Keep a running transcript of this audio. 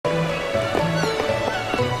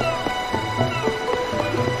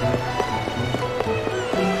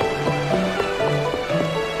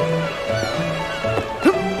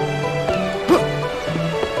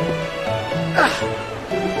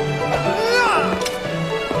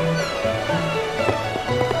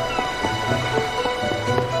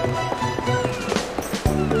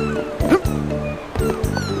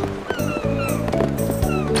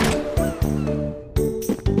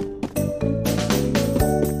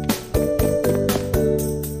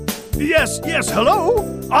Yes,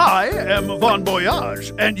 hello. I am Bon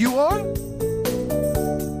Voyage, and you are?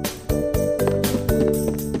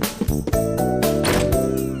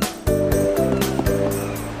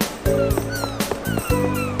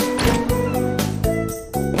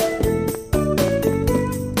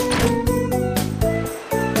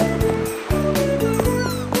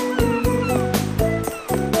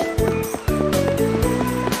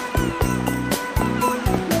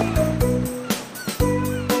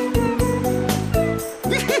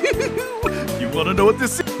 Know what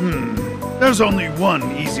this is? There's only one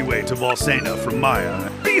easy way to Volcano from my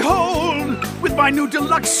eye. Behold! With my new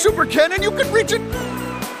deluxe super cannon, you can reach it!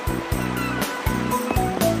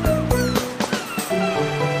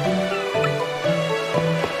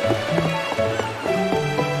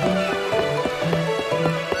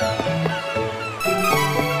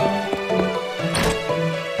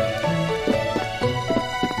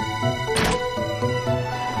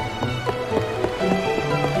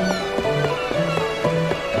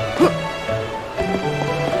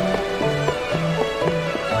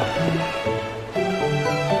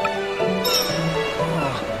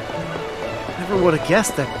 Would have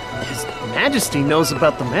guessed that His Majesty knows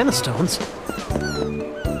about the Mana Stones.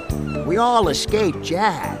 We all escaped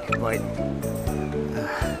Jack, but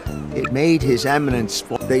it made His Eminence.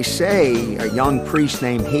 They say a young priest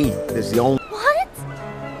named Heath is the only. What?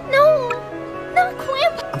 No, not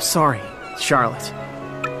Quimp. I'm sorry, Charlotte.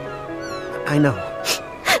 I know.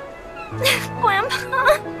 Quimp.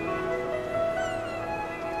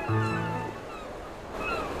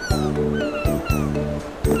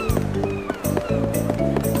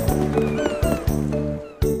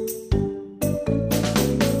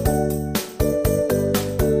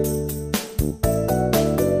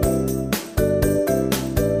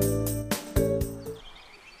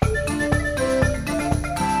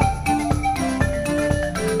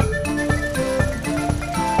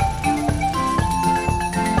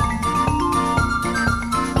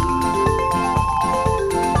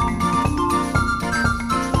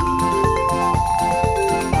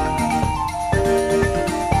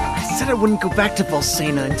 I wouldn't go back to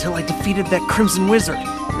Volcana until I defeated that Crimson Wizard.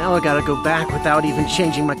 Now I gotta go back without even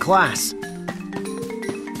changing my class.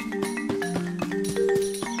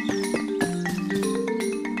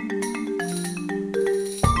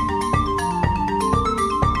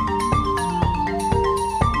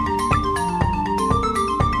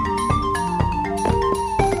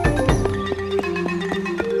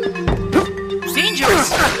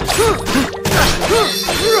 Dangerous!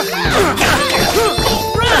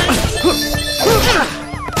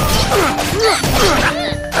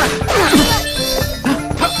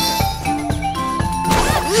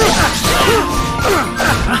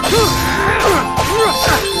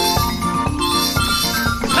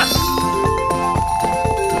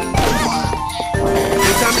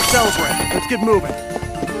 Time to celebrate. Let's get moving.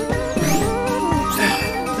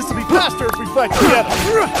 This will be faster if we fight together.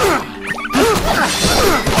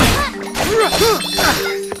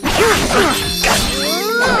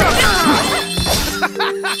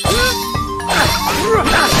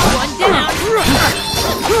 One down.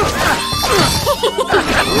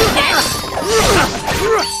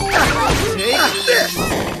 Take this.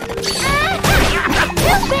 Too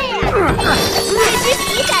bad. Did you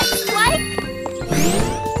see that spike?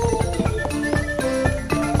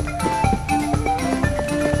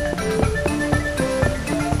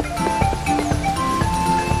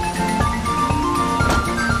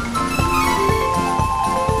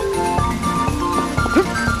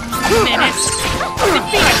 Minutes.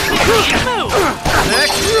 Defeat quickly and move.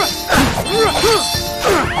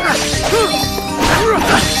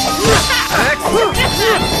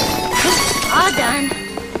 All done.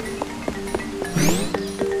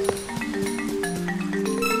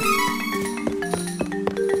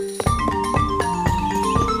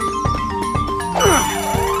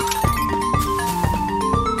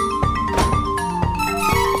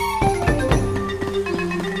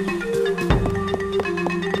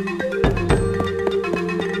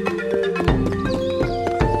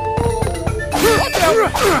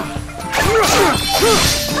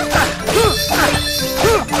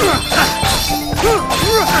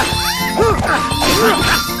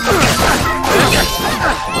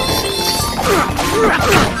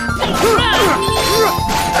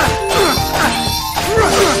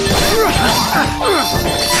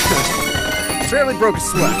 Barely broke a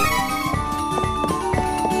sweat.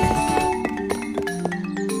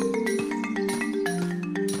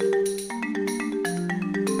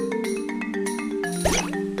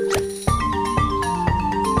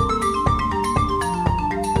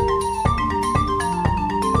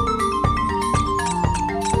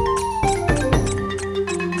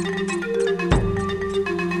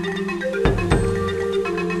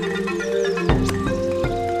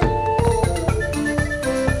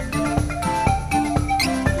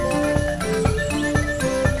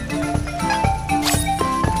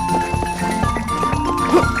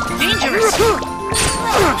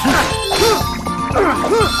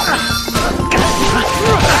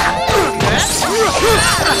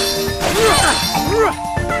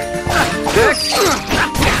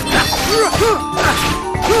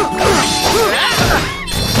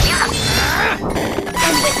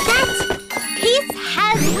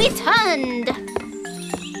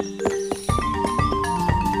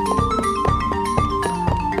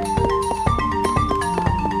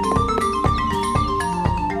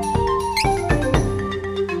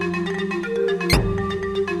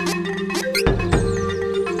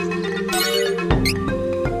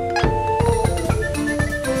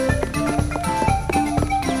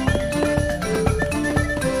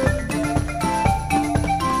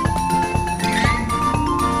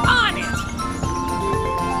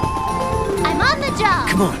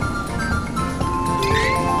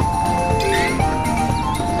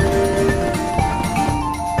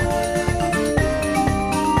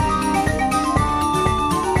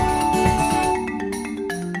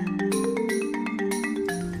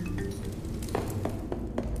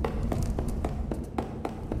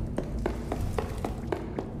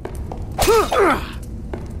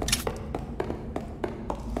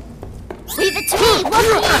 Leave it to me,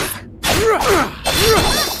 Wookiee!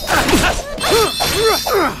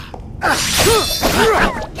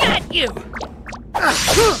 Get you!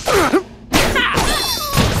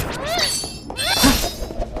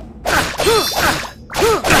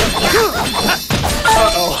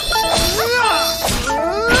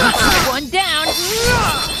 One down.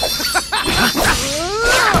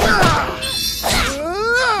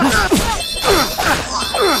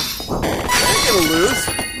 Ain't gonna lose,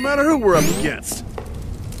 no matter who we're up against.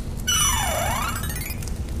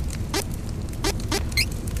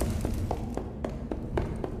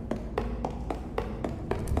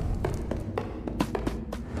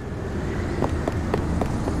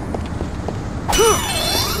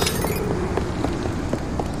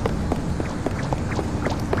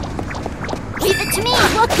 Leave it to me,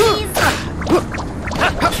 Wookiees!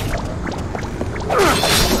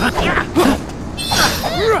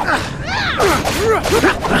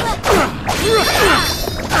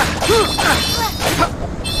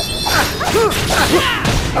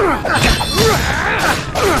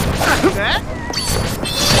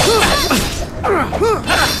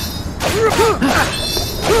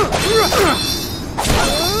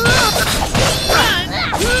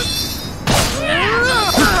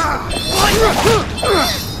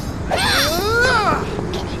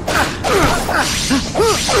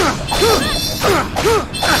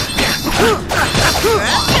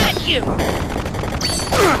 Get you! Come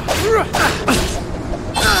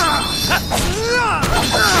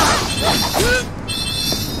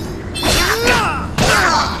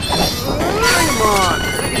on,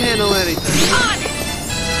 I can handle anything.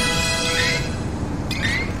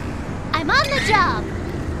 I'm on the job!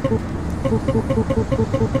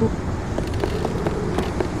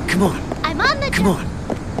 Come on, I'm on the come job! on.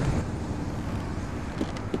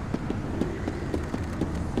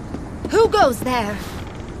 Who goes there?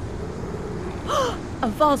 A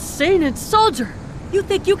Volsanian soldier! You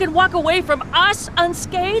think you can walk away from us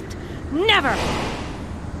unscathed? Never!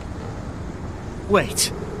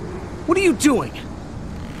 Wait, what are you doing?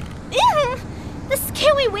 The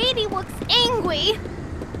scary lady looks angry!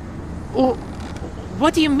 Oh,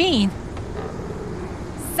 what do you mean?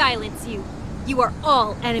 Silence you. You are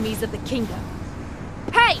all enemies of the kingdom.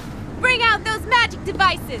 Hey! Bring out those magic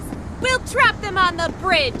devices! We'll trap them on the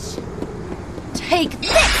bridge! Take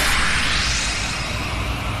this!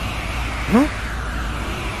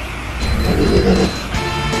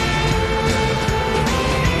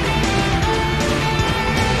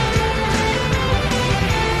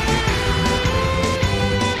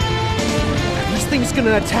 These things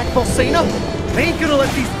gonna attack Volsana? I ain't gonna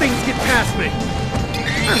let these things get past me!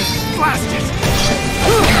 Blast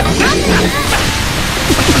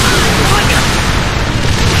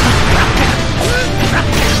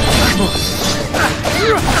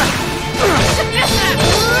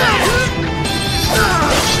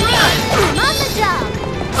I'm on the job!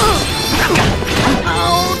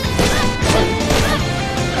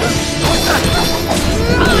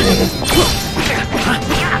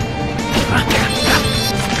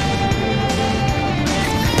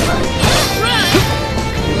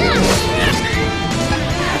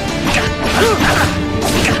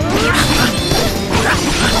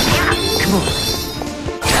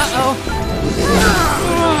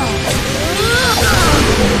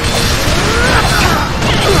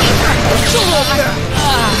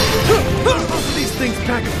 Both of these things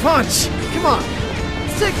pack a punch! Come on,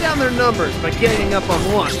 let's take down their numbers by ganging up on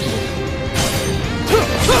one.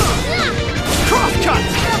 Crosscut!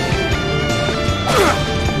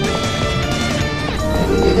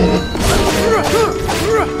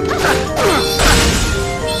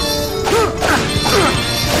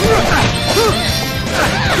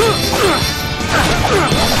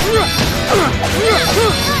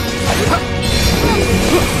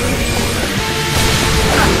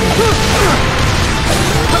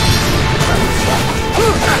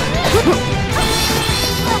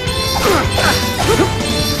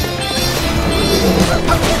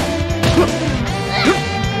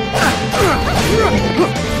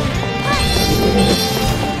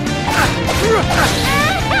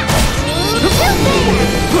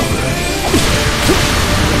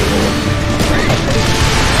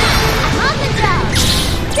 I'm on the job!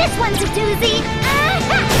 This one's a doozy!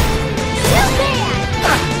 Too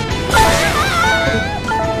bad!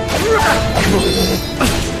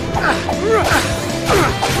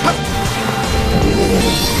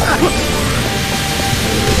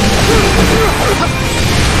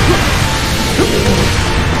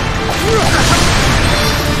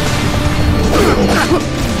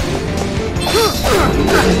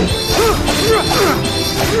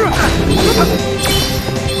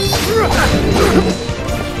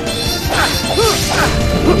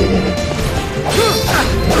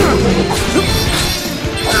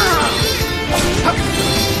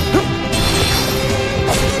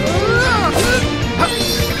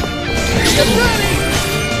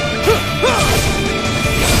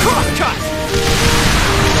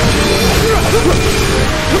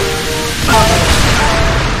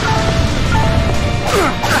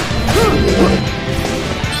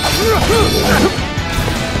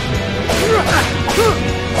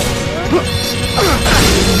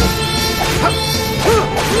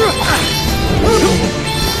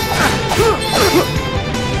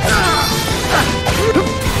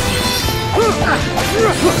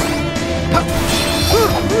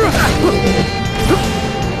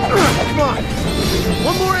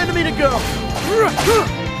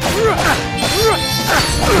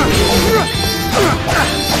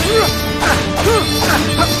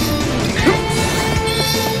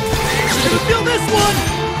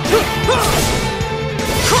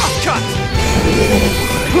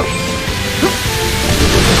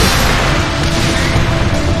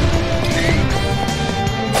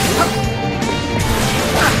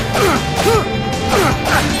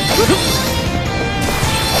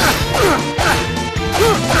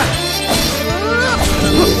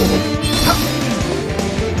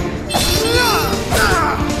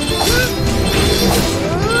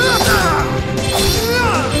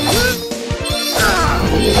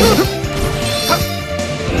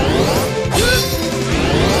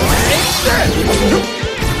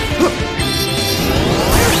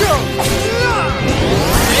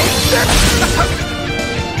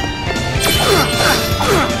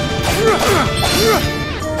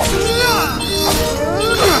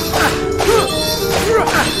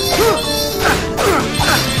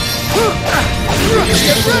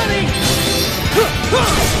 Get ready!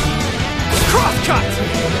 Crosscut!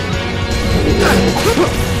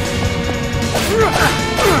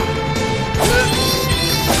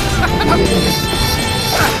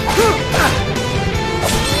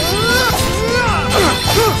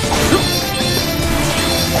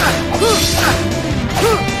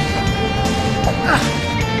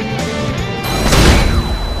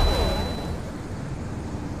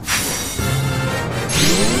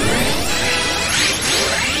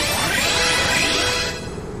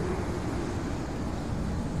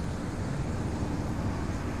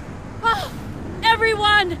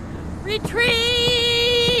 Everyone,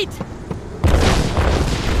 retreat!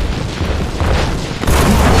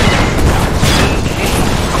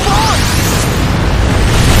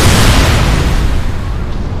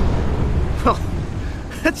 Well,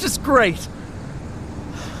 that's just great.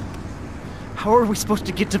 How are we supposed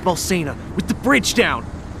to get to Volsena with the bridge down?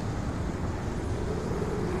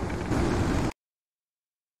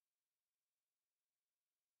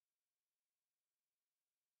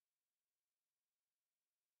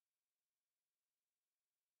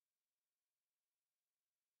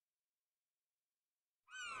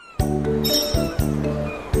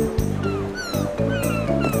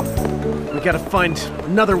 We gotta find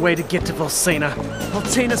another way to get to Volsena.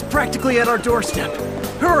 Volsena's practically at our doorstep.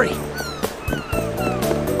 Hurry!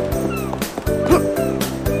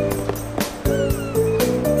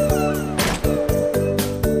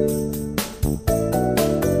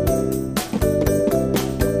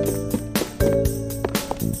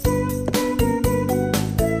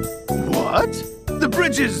 What? The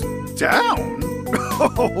bridge is down?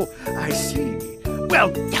 Oh, I see.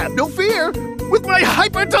 Well, have no fear. With my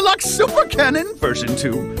Hyper Deluxe Super Cannon version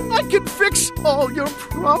 2, I can fix all your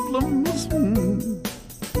problems.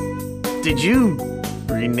 Did you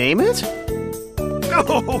rename it?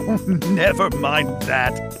 Oh, never mind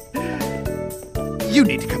that. You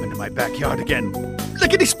need to come into my backyard again.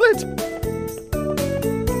 Lickety split.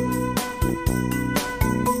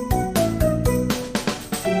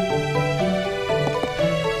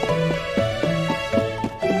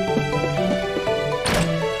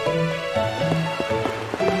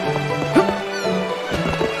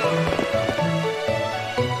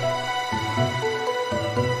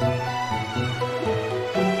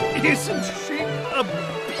 Isn't she a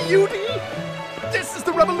beauty? This is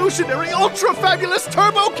the revolutionary ultra fabulous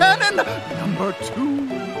turbo cannon number 2.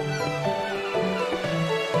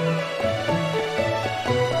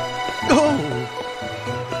 Oh.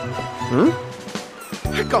 Huh?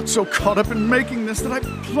 I got so caught up in making this that I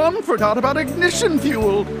plumb forgot about ignition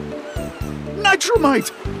fuel.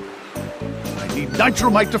 Nitromite. I need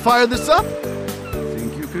nitromite to fire this up.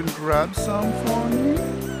 Think you can grab some for me?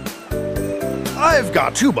 I've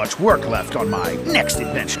got too much work left on my next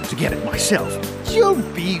invention to get it myself. You'll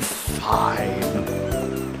be fine.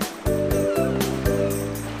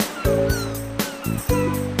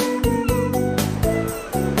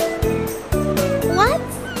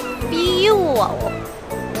 What's fuel?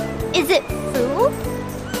 Is it food?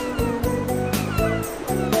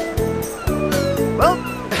 Well,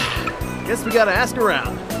 guess we gotta ask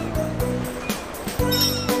around.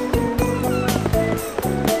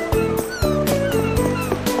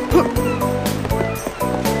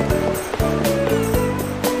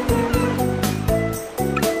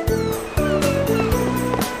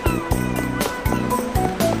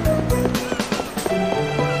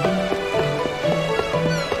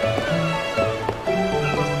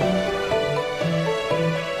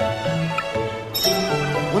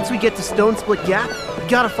 Once we get to Stone Split Gap, we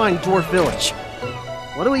gotta find Dwarf Village.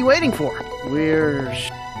 What are we waiting for?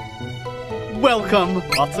 Welcome!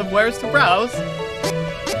 Lots of wares to browse.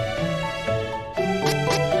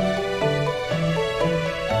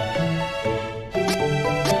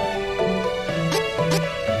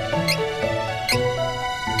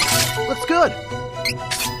 Looks good.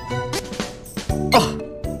 Oh,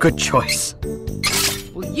 good choice.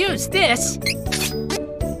 We'll use this.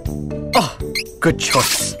 Oh, good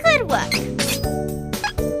choice. Good work.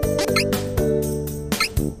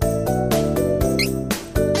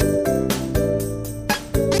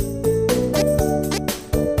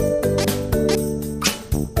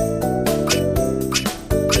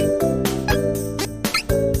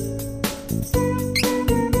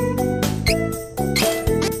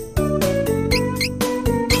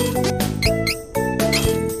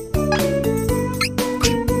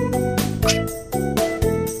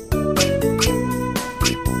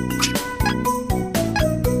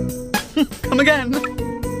 Come again!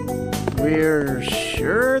 We're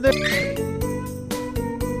sure that...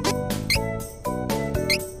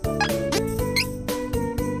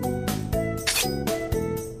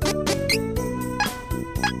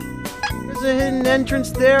 There's a hidden entrance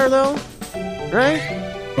there, though, right?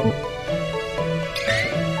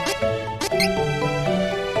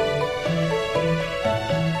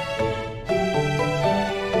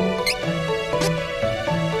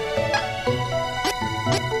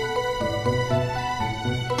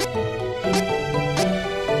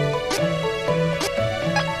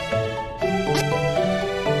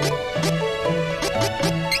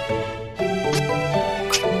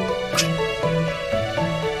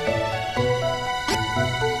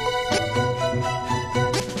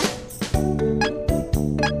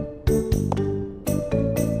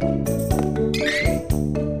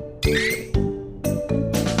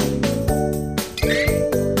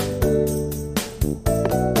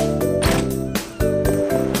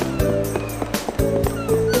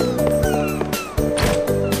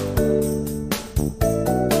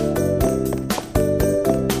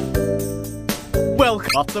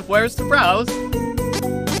 Welcome. Lots of wares to browse.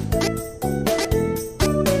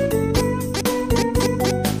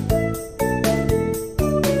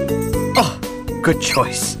 Oh, good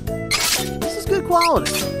choice. This is good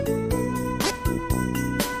quality.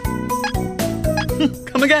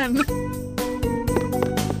 Come again.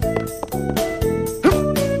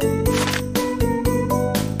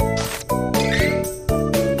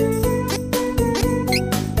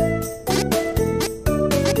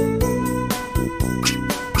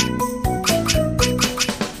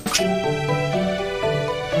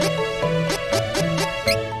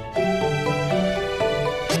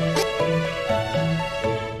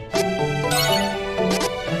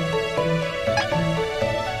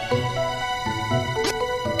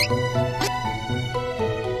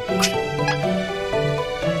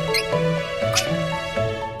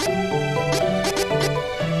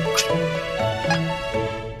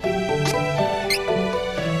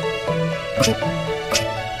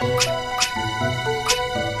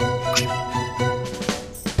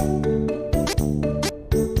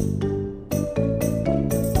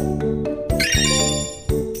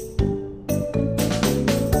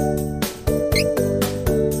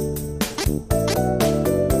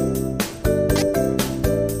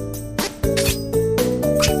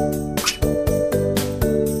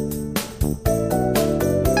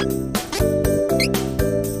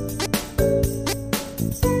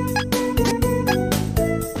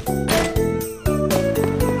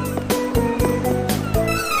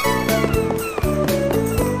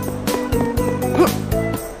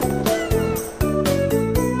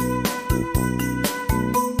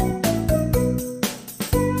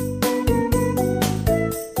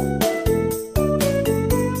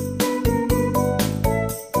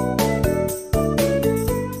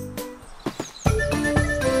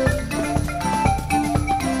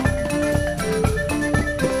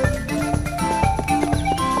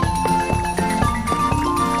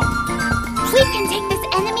 We can take this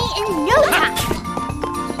enemy in no time.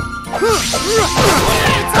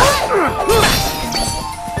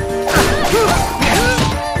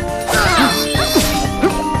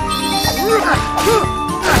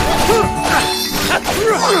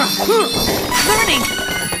 Learning!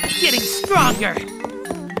 Getting stronger!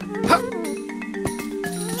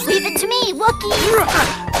 Leave it to me,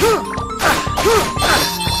 Wookiees.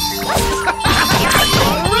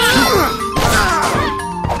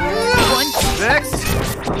 Next.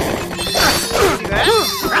 See that?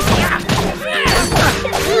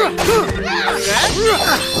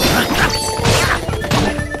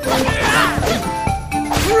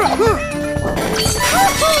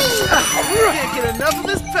 Can't get enough of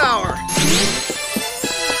this power.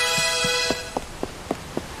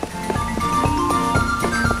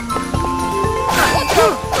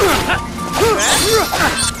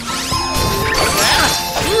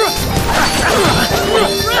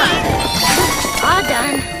 All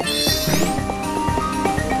done.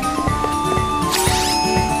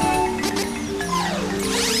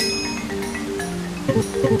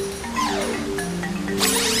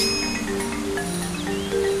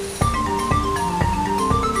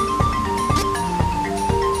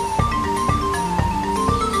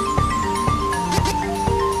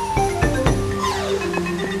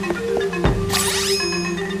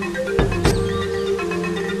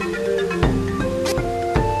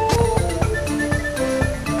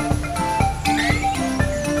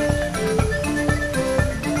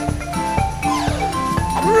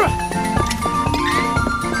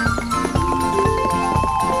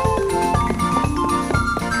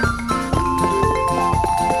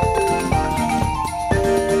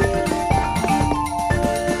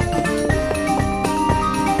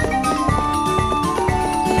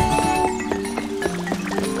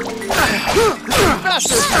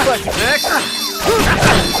 Faster, next!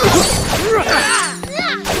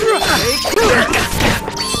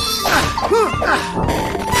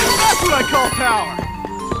 That's what I call power!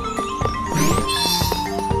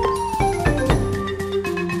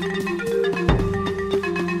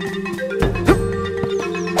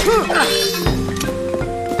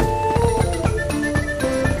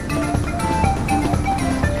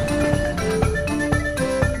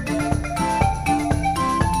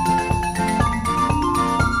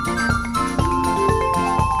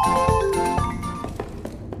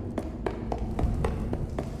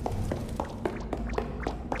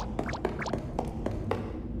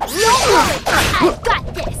 I've got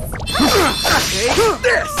this! Take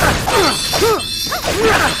this!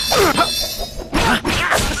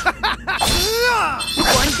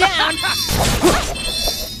 One down.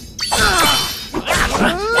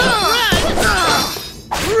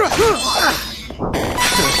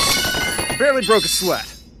 Barely broke a sweat.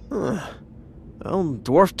 Well,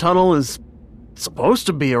 Dwarf Tunnel is supposed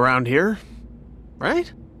to be around here,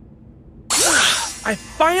 right? I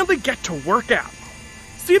finally get to work out.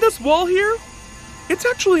 See this wall here? It's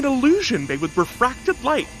actually an illusion made with refracted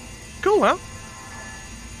light. Go out.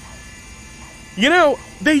 You know,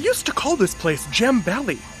 they used to call this place Gem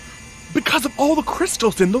Valley because of all the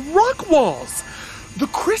crystals in the rock walls. The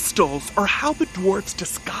crystals are how the dwarves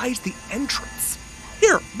disguise the entrance.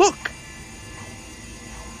 Here, look.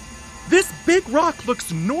 This big rock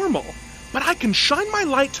looks normal, but I can shine my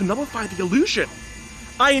light to nullify the illusion.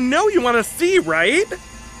 I know you want to see, right?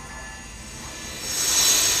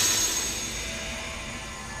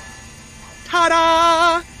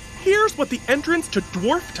 Ta-da! Here's what the entrance to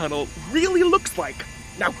Dwarf Tunnel really looks like.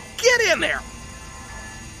 Now get in there!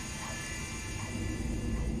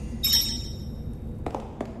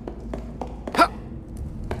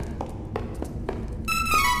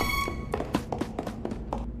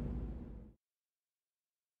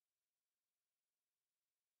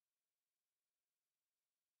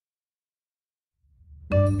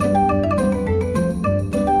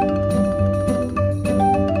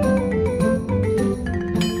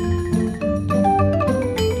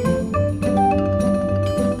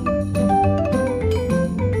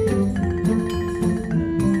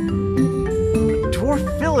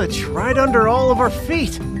 Right under all of our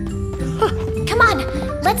feet. Come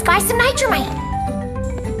on, let's buy some nitromite.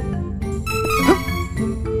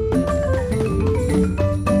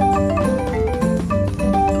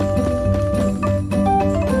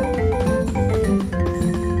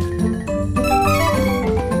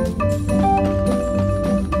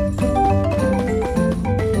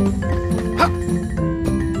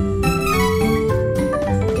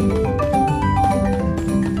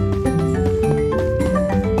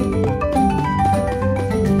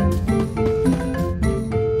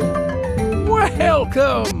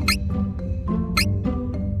 Welcome!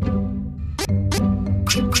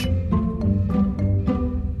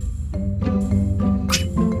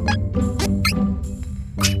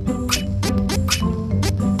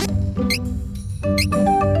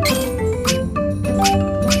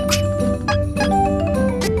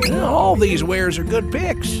 All these wares are good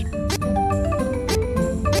picks.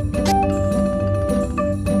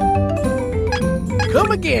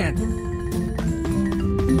 Come again.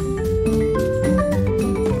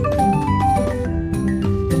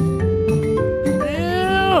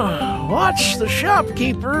 Watch the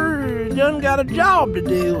shopkeeper done got a job to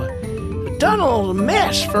do. The tunnel's a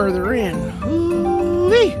mess further in.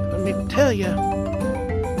 Ooh-wee, let me tell you.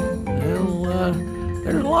 Well,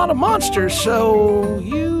 there's a lot of monsters, so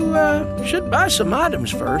you should buy some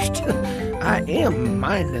items first. I am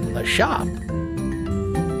minding the shop.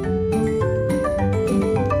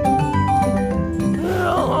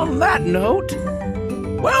 Well, on that note,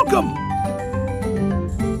 welcome!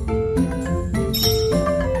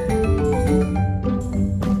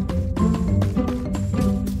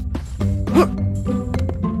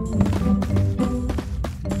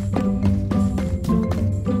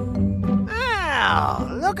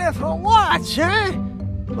 Looking for what, huh?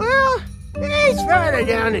 Well, it's further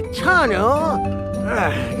down the tunnel.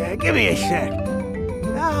 Give me a sec.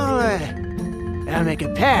 I'll make a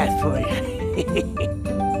path for you.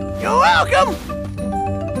 You're welcome!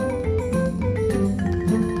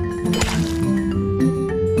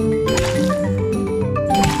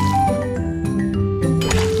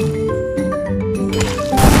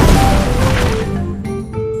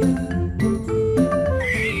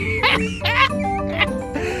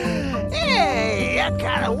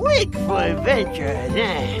 Weak for adventurers,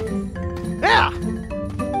 eh? Well,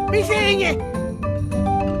 be seeing you.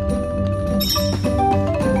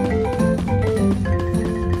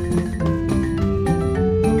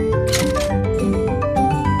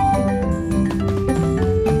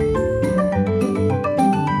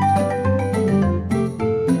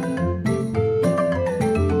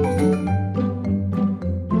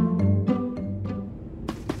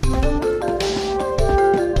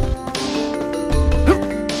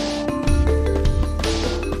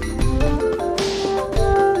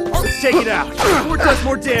 out. Or it does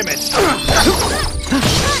more damage.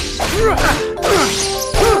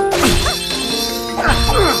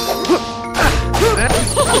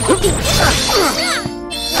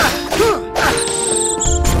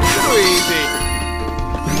 Easy.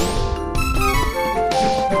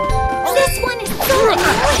 This one is so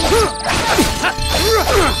annoying.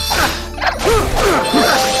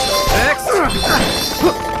 Next.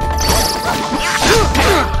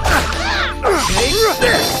 Take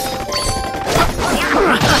this.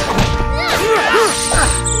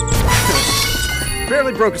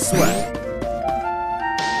 Barely broke a sweat.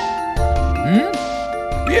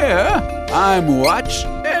 Yeah, I'm watch.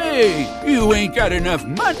 Hey, you ain't got enough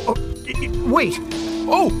money. Wait,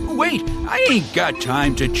 Oh, wait, I ain't got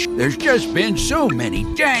time to There's just been so many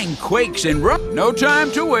dang quakes and No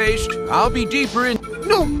time to waste. I'll be deeper in...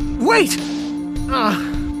 no, wait! Give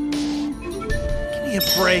me a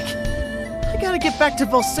break. I gotta get back to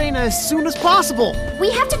Volsena as soon as possible.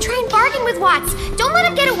 We have to try and bargain with Watts. Don't let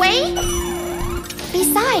him get away.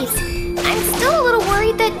 Besides, I'm still a little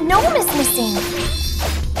worried that Nome is missing.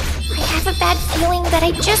 I have a bad feeling that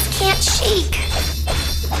I just can't shake.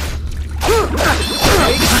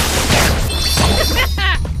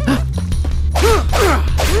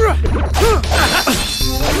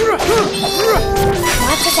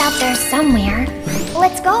 Watts is out there somewhere.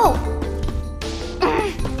 Let's go.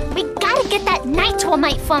 We gotta get that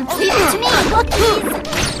nitro-mite flump. Leave it to me, cookies.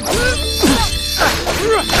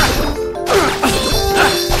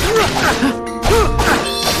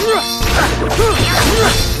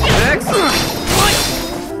 Next.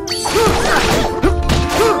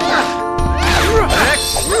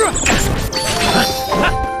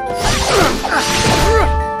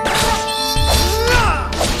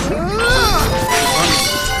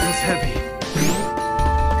 Feels heavy.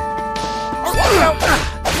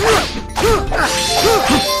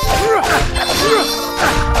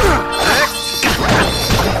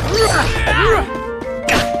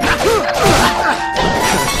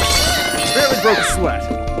 Barely broke a sweat.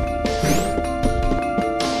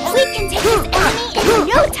 We can take this enemy in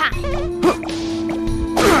no time.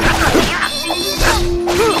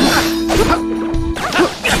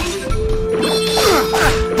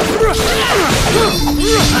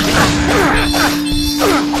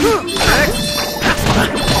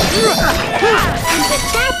 And with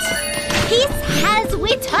that, peace has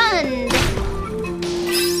returned.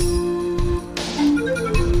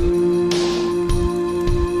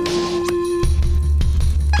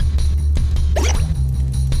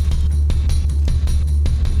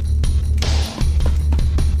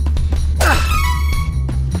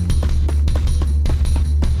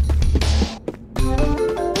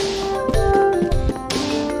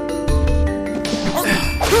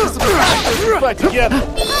 Fight together.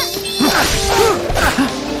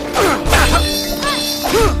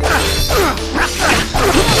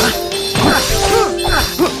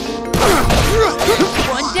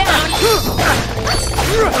 One down.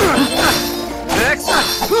 Next.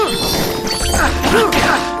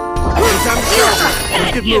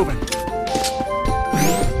 Let's get moving.